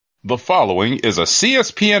The following is a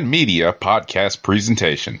CSPN Media podcast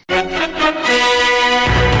presentation.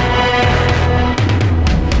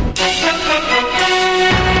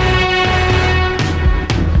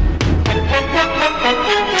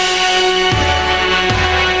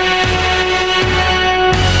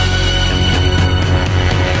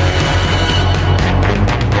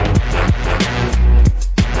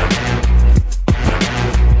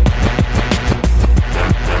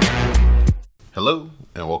 Hello,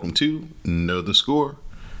 and welcome to Know the Score.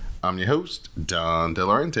 I'm your host, Don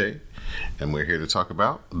DeLaurente, and we're here to talk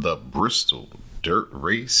about the Bristol Dirt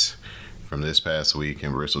Race from this past week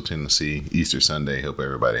in Bristol, Tennessee, Easter Sunday. Hope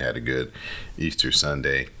everybody had a good Easter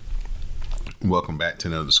Sunday. Welcome back to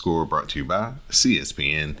Know the Score, brought to you by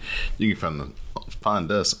CSPN. You can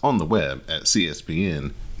find us on the web at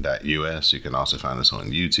CSPN.us. You can also find us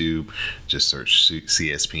on YouTube. Just search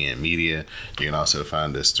CSPN Media. You can also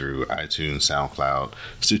find us through iTunes, SoundCloud,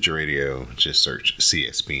 Stitcher Radio. Just search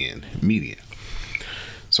CSPN Media.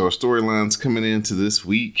 So our storylines coming into this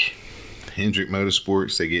week. Hendrick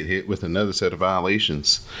Motorsports, they get hit with another set of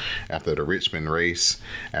violations after the Richmond race,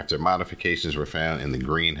 after modifications were found in the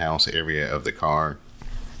greenhouse area of the car.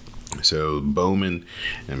 So Bowman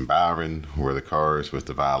and Byron were the cars with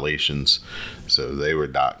the violations. So they were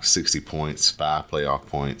docked 60 points, 5 playoff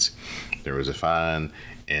points. There was a fine,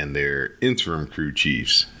 and their interim crew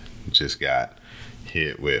chiefs just got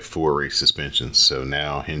hit with 4 race suspensions. So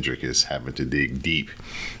now Hendrick is having to dig deep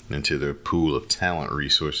into their pool of talent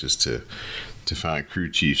resources to find crew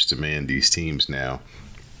chiefs to man these teams now,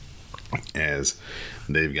 as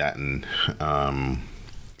they've gotten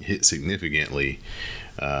hit significantly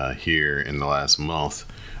here in the last month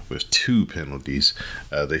with 2 penalties.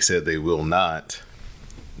 They said they will not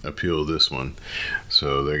appeal this one,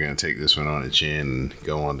 so they're going to take this one on the chin and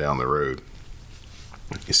go on down the road.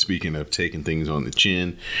 Speaking of taking things on the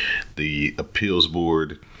chin, the appeals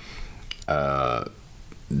board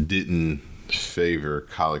didn't favor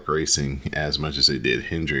Colic Racing as much as they did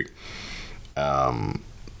Hendrick.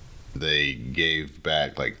 They gave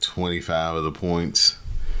back like 25 of the points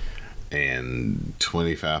and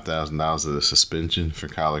 $25,000 of the suspension for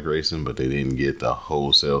Colic Racing, but they didn't get the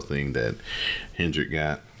wholesale thing that Hendrick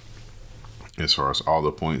got as far as all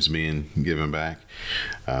the points being given back.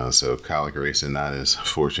 So Colic Racing not as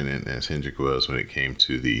fortunate as Hendrick was when it came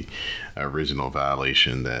to the original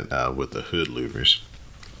violation that with the hood louvers.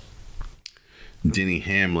 Denny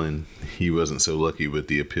Hamlin, he wasn't so lucky with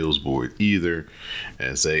the appeals board either,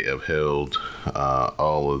 as they upheld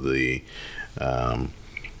all of the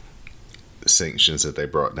sanctions that they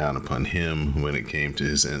brought down upon him when it came to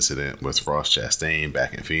his incident with Ross Chastain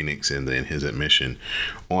back in Phoenix, and then his admission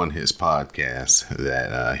on his podcast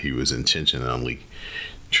that he was intentionally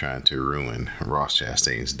trying to ruin Ross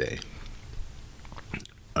Chastain's day.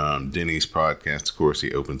 Denny's podcast, of course,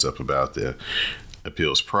 he opens up about the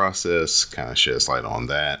appeals process, kind of sheds light on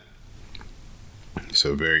that.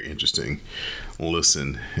 So very interesting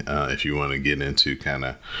listen if you want to get into kind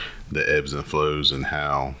of the ebbs and flows and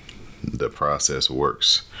how the process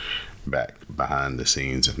works back behind the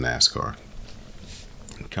scenes of NASCAR.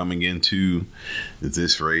 Coming into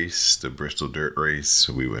this race, the Bristol Dirt Race,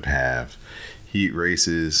 we would have heat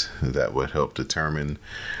races that would help determine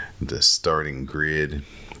the starting grid,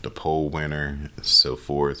 the pole winner, so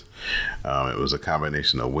forth. It was a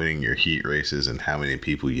combination of winning your heat races and how many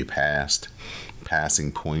people you passed.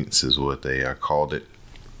 Passing points is what they called it.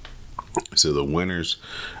 So the winners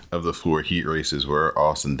of the 4 heat races were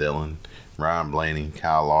Austin Dillon, Ryan Blaney,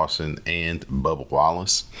 Kyle Larson, and Bubba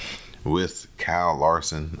Wallace, with Kyle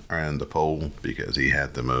Larson earning the pole because he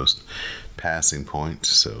had the most passing points.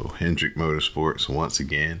 So Hendrick Motorsports once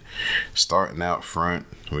again starting out front,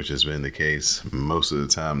 which has been the case most of the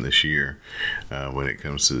time this year when it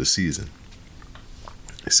comes to the season.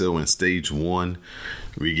 So in stage 1,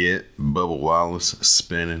 we get Bubba Wallace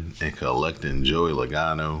spinning and collecting Joey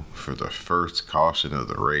Logano for the first caution of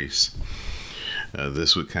the race.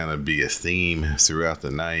 This would kind of be a theme throughout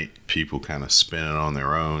the night, people kind of spinning on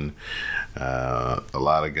their own. A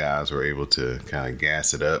lot of guys were able to kind of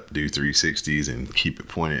gas it up, do 360s, and keep it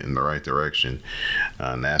pointed in the right direction.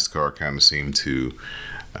 NASCAR kind of seemed to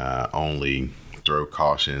only throw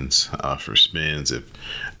cautions for spins if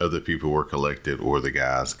other people were collected or the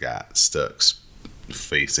guys got stuck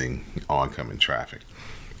facing oncoming traffic.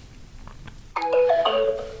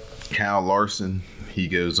 Kyle Larson, he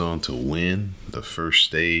goes on to win the first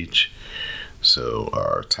stage. So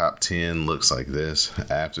our top 10 looks like this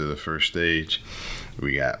after the first stage.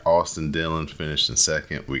 We got Austin Dillon finished in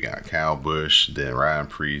second. We got Kyle Busch, then Ryan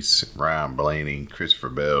Preece, Ryan Blaney, Christopher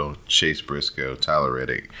Bell, Chase Briscoe, Tyler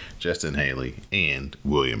Reddick, Justin Haley, and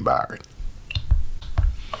William Byron.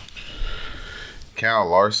 Kyle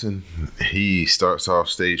Larson, he starts off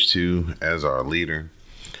stage 2 as our leader.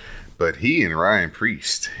 But he and Ryan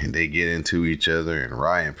Preece, they get into each other, and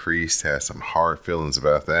Ryan Preece has some hard feelings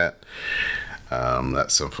about that.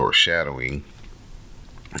 That's some foreshadowing.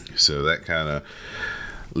 So that kind of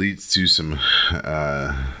leads to some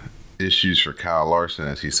issues for Kyle Larson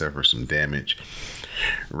as he suffers some damage.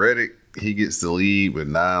 Reddick, he gets the lead with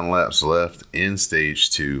 9 laps left in stage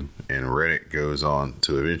 2, and Reddick goes on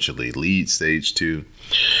to eventually lead stage 2.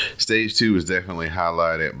 Stage 2 was definitely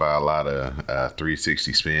highlighted by a lot of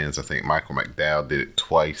 360 spins. I think Michael McDowell did it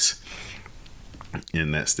twice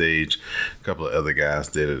in that stage. A couple of other guys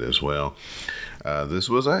did it as well. This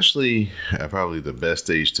was actually probably the best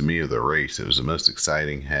stage to me of the race. It was the most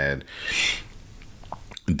exciting. Had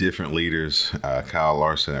different leaders. Kyle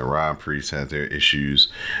Larson and Ryan Preece had their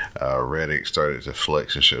issues. Reddick started to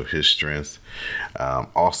flex and show his strength.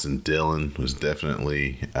 Austin Dillon was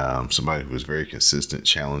definitely somebody who was very consistent,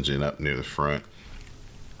 challenging up near the front.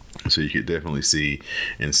 So you could definitely see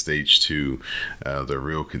in stage 2 the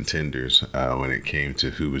real contenders when it came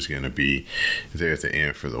to who was going to be there at the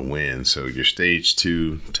end for the win. So your stage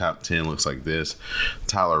 2 top 10 looks like this.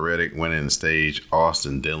 Tyler Reddick winning the stage.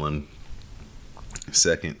 Austin Dillon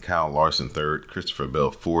second, Kyle Larson third, Christopher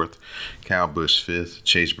Bell fourth, Kyle Busch fifth,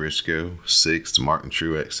 Chase Briscoe sixth, Martin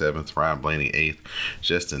Truex seventh, Ryan Blaney eighth,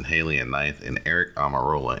 Justin Haley in ninth, and Eric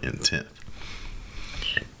Almirola in 10th.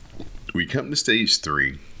 We come to stage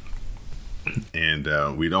 3,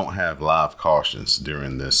 and we don't have live cautions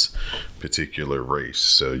during this particular race.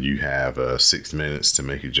 So you have 6 minutes to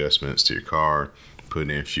make adjustments to your car, put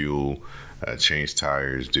in fuel, change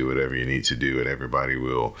tires, do whatever you need to do, and everybody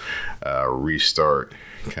will restart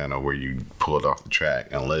kind of where you pulled off the track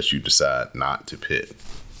unless you decide not to pit.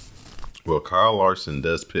 Well, Kyle Larson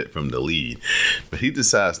does pit from the lead, but he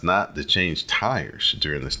decides not to change tires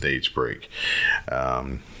during the stage break.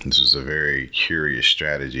 This was a very curious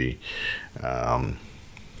strategy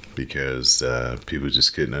because people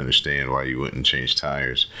just couldn't understand why you wouldn't change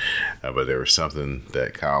tires. But there was something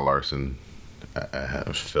that Kyle Larson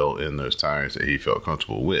felt in those tires that he felt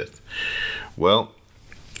comfortable with. Well,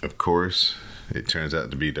 of course, it turns out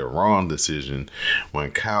to be the wrong decision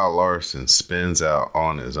when Kyle Larson spins out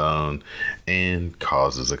on his own and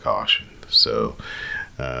causes a caution. So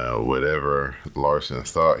whatever Larson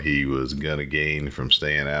thought he was going to gain from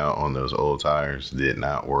staying out on those old tires did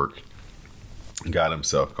not work. Got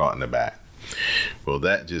himself caught in the back. Well,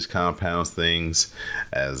 that just compounds things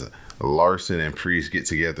as Larson and Preece get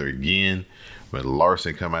together again, with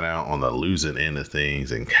Larson coming out on the losing end of things,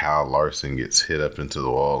 and Kyle Larson gets hit up into the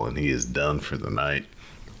wall, and he is done for the night.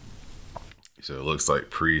 So it looks like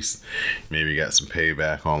Preece maybe got some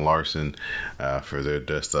payback on Larson for their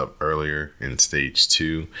dust up earlier in stage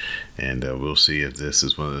 2. And we'll see if this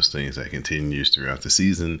is one of those things that continues throughout the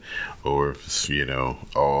season, or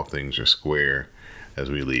if, all things are square as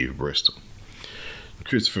we leave Bristol.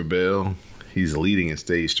 Christopher Bell, he's leading in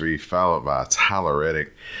stage 3, followed by Tyler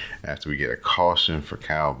Reddick after we get a caution for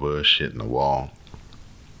Kyle Busch hitting the wall.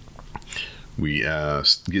 We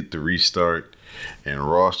get the restart, and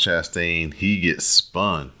Ross Chastain, he gets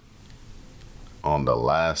spun on the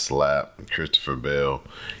last lap. Christopher Bell,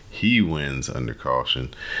 he wins under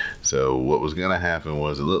caution. So what was going to happen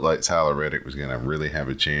was it looked like Tyler Reddick was going to really have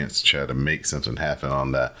a chance to try to make something happen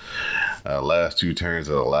on the last 2 turns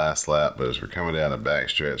of the last lap. But as we're coming down the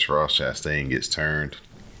backstretch, Ross Chastain gets turned.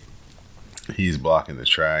 He's blocking the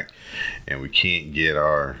track, and we can't get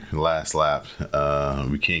our last lap.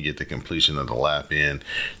 We can't get the completion of the lap in.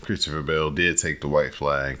 Christopher Bell did take the white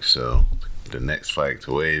flag, so the next flag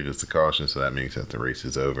to wave is the caution, so that means that the race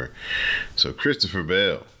is over. So Christopher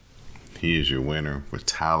Bell, he is your winner, with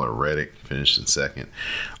Tyler Reddick finished in second,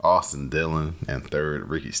 Austin Dillon in third,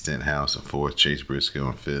 Ricky Stenhouse in fourth, Chase Briscoe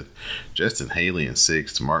in fifth, Justin Haley in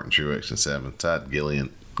sixth, Martin Truex in seventh, Todd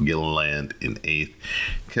Gilliland in 8th,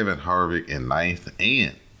 Kevin Harvick in 9th,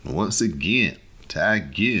 and once again, Ty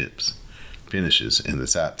Gibbs finishes in the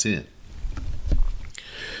top 10.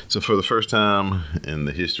 So for the first time in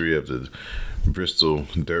the history of the Bristol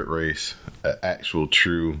Dirt Race, an actual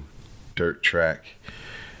true dirt track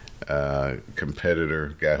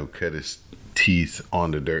competitor, guy who cut his teeth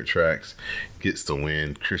on the dirt tracks, gets the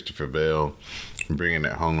win. Christopher Bell bringing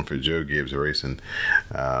it home for Joe Gibbs Racing.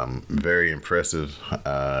 Very impressive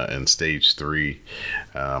in stage 3.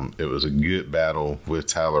 It was a good battle with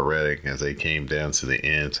Tyler Reddick as they came down to the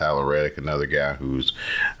end. Tyler Reddick, another guy who's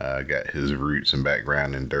got his roots and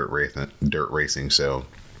background in dirt racing. So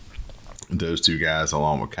those two guys,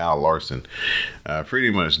 along with Kyle Larson,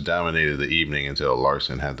 pretty much dominated the evening until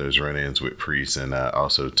Larson had those run-ins with Priest and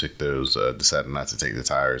also took those, decided not to take the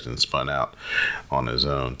tires and spun out on his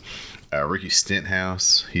own. Ricky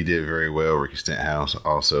Stenhouse, he did very well. Ricky Stenhouse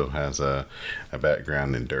also has a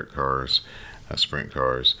background in dirt cars, sprint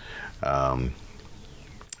cars.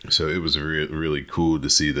 So it was really cool to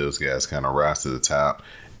see those guys kind of rise to the top.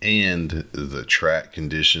 And the track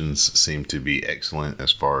conditions seem to be excellent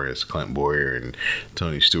as far as Clint Boyer and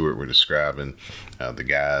Tony Stewart were describing. The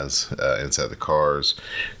guys inside the cars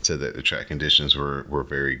said that the track conditions were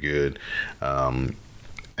very good.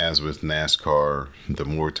 As with NASCAR, the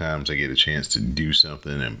more times they get a chance to do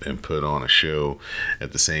something and put on a show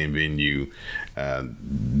at the same venue,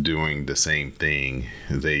 doing the same thing,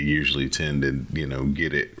 they usually tend to,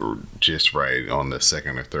 get it just right on the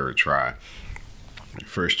second or third try.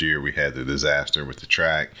 First year we had the disaster with the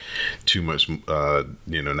track, too much, not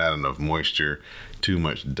enough moisture, too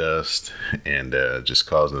much dust, and just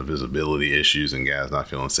causing visibility issues and guys not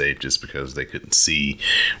feeling safe just because they couldn't see,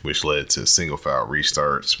 which led to single file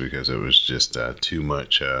restarts because it was just too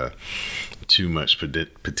much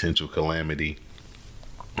potential calamity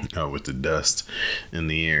with the dust in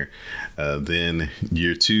the air. Then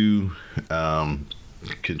year 2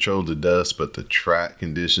 controlled the dust, but the track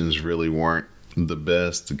conditions really weren't the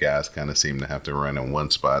best. The guys kind of seemed to have to run in one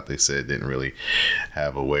spot. They said didn't really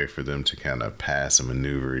have a way for them to kind of pass and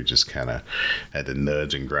maneuver. You just kind of had to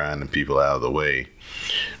nudge and grind and people out of the way.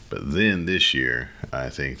 But then this year, I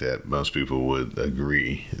think that most people would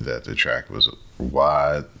agree that the track was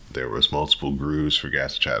wide. There was multiple grooves for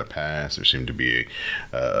guys to try to pass. There seemed to be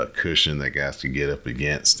a cushion that guys could get up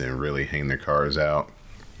against and really hang their cars out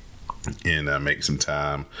and make some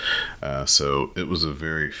time. So it was a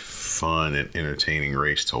very fun and entertaining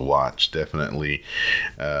race to watch. Definitely,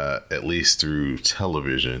 at least through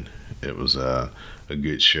television, it was a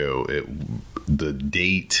good show. The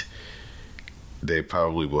date they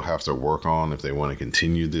probably will have to work on if they want to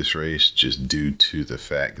continue this race, just due to the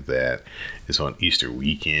fact that it's on Easter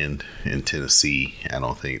weekend in Tennessee. I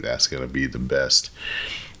don't think that's going to be the best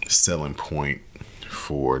selling point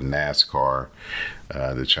for NASCAR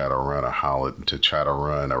to try to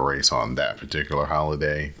run a race on that particular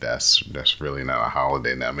holiday. That's really not a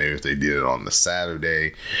holiday. Now maybe if they did it on the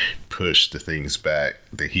Saturday, pushed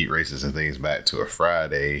the heat races and things back to a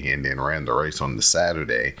Friday, and then ran the race on the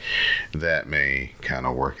Saturday, that may kind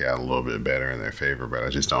of work out a little bit better in their favor. But I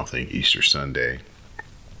just don't think Easter Sunday,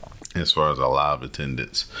 as far as a live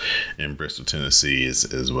attendance in Bristol, Tennessee,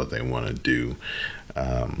 is what they want to do.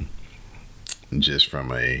 Just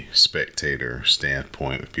from a spectator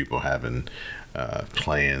standpoint, with people having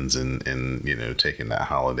plans and taking that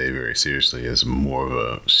holiday very seriously, is more of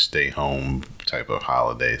a stay home type of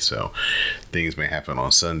holiday. So things may happen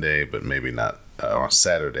on Sunday, but maybe not on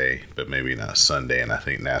Saturday, but maybe not Sunday. And I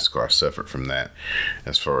think NASCAR suffered from that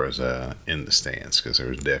as far as in the stands, because there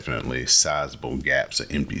was definitely sizable gaps of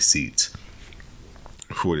empty seats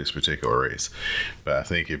for this particular race. But I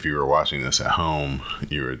think if you were watching this at home,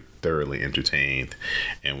 you were thoroughly entertained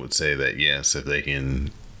and would say that yes, if they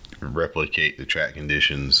can replicate the track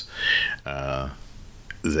conditions,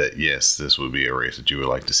 that yes, this would be a race that you would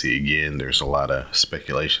like to see again. There's a lot of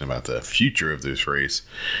speculation about the future of this race,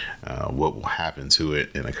 what will happen to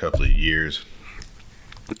it in a couple of years,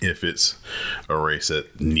 if it's a race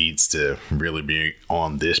that needs to really be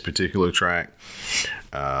on this particular track.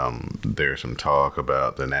 There's some talk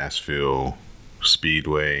about the Nashville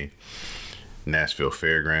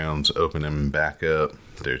Fairgrounds opening back up.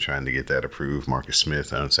 They're trying to get that approved. Marcus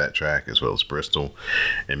Smith owns that track, as well as Bristol,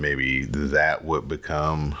 and maybe that would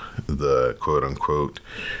become the quote-unquote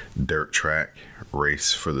dirt track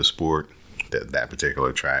race for the sport. That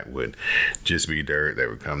particular track would just be dirt. They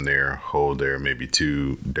would come there, hold there maybe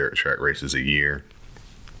 2 dirt track races a year,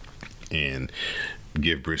 and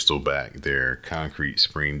give Bristol back their concrete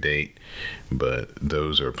spring date. But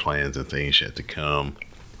those are plans and things yet to come.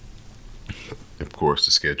 Of course,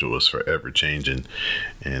 the schedule is forever changing,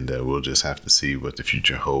 and we'll just have to see what the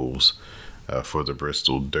future holds for the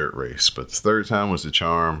Bristol Dirt Race. But the third time was the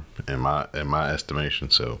charm in my estimation.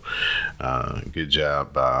 So good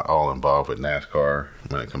job by all involved with NASCAR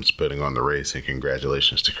when it comes to putting on the race, and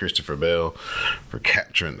congratulations to Christopher Bell for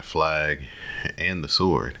capturing the flag and the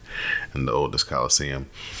sword in the oldest Coliseum.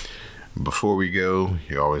 Before we go,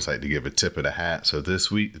 you always like to give a tip of the hat. So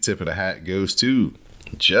this week, the tip of the hat goes to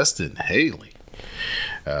Justin Haley.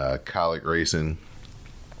 Colic Racing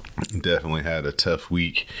definitely had a tough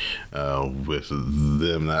week with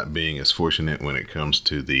them not being as fortunate when it comes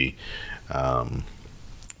to the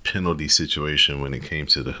penalty situation when it came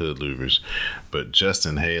to the hood louvers, but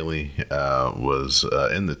Justin Haley was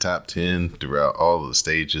in the top 10 throughout all of the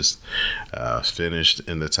stages, finished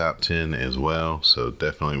in the top 10 as well, so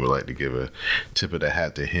definitely would like to give a tip of the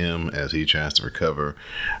hat to him as he tries to recover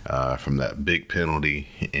from that big penalty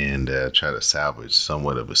and try to salvage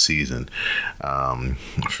somewhat of a season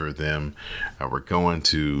for them. We're going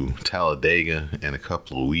to Talladega in a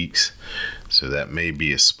couple of weeks, so that may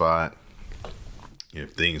be a spot.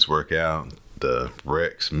 If things work out, the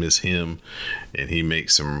Rex miss him, and he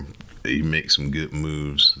makes some good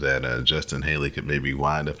moves that Justin Haley could maybe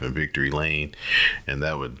wind up in victory lane, and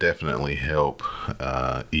that would definitely help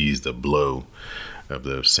ease the blow of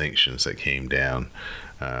those sanctions that came down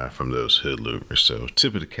from those hood louvers. So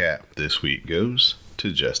tip of the cap this week goes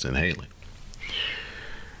to Justin Haley.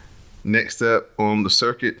 Next up on the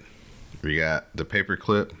circuit, we got the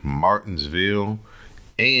paperclip Martinsville,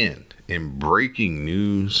 and in breaking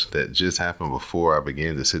news that just happened before I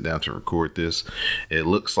began to sit down to record this, it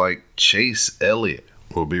looks like Chase Elliott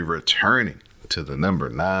will be returning to the number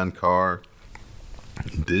 9 car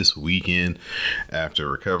this weekend after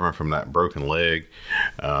recovering from that broken leg.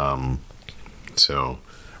 So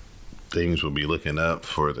things will be looking up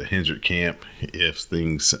for the Hendrick camp if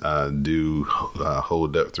things do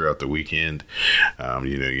hold up throughout the weekend.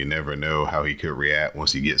 You never know how he could react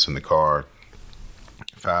once he gets in the car.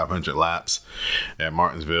 500 laps at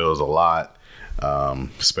Martinsville is a lot,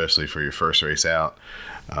 especially for your first race out.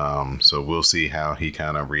 So we'll see how he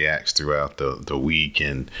kind of reacts throughout the week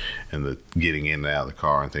and the getting in and out of the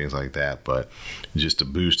car and things like that. But just a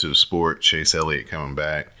boost to the sport. Chase Elliott coming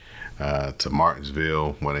back to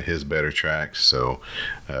Martinsville, one of his better tracks. So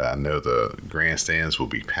I know the grandstands will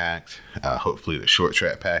be packed. Hopefully the short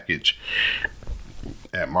track package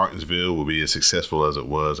at Martinsville will be as successful as it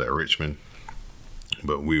was at Richmond.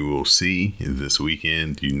 But we will see this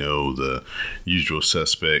weekend. The usual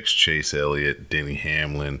suspects: Chase Elliott, Denny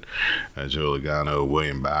Hamlin, Joe Logano,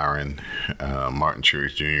 William Byron, Martin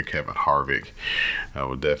Truex Jr., Kevin Harvick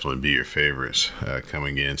will definitely be your favorites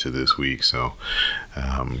coming into this week. So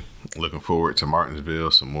looking forward to Martinsville,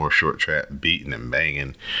 some more short track beating and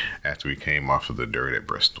banging after we came off of the dirt at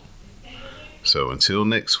Bristol. So until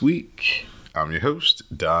next week, I'm your host,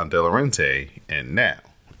 Don De Laurentiis, and now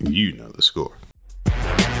you know the score.